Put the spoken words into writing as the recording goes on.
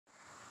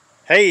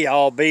Hey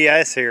y'all,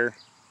 BS here.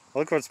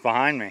 Look what's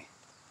behind me.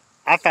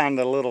 I found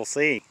a little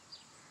C.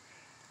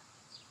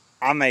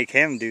 I make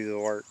him do the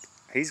work.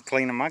 He's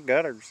cleaning my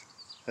gutters.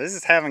 This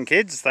is having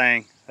kids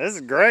thing. This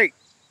is great.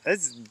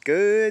 This is a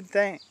good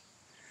thing.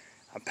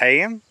 I pay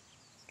him.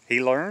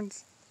 He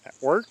learns that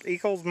work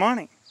equals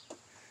money.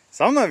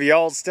 Some of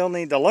y'all still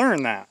need to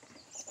learn that.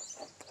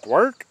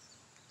 Work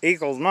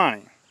equals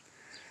money.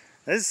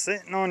 This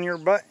sitting on your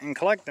butt and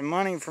collecting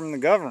money from the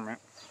government,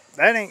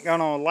 that ain't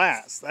gonna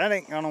last. That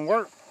ain't gonna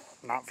work.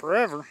 Not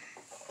forever.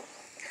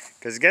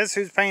 Because guess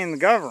who's paying the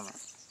government?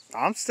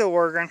 I'm still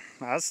working.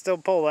 I still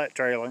pull that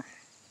trailer.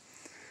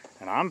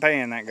 And I'm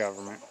paying that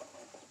government.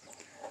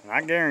 And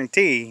I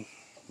guarantee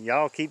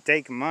y'all keep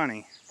taking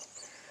money,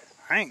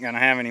 I ain't gonna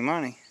have any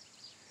money.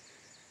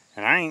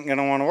 And I ain't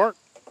gonna want to work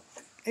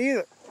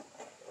either.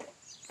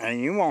 And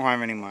you won't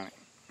have any money.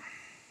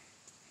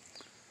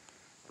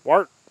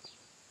 Work.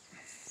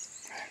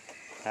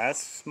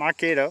 That's my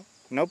kiddo.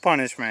 No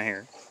punishment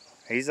here.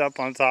 He's up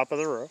on top of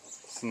the roof.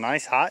 It's a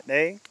nice hot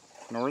day,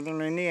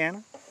 northern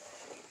Indiana.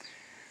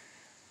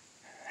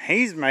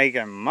 He's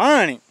making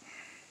money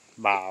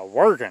by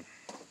working.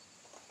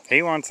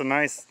 He wants a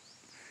nice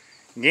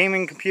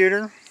gaming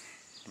computer.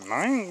 And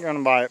I ain't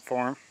gonna buy it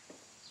for him.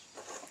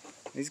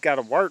 He's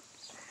gotta work.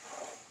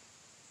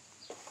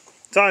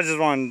 So I just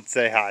wanted to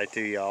say hi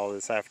to y'all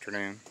this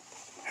afternoon.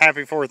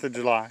 Happy 4th of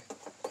July.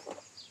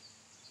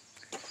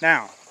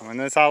 Now, when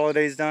this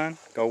holiday's done,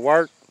 go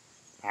work.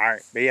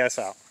 Alright, BS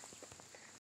out.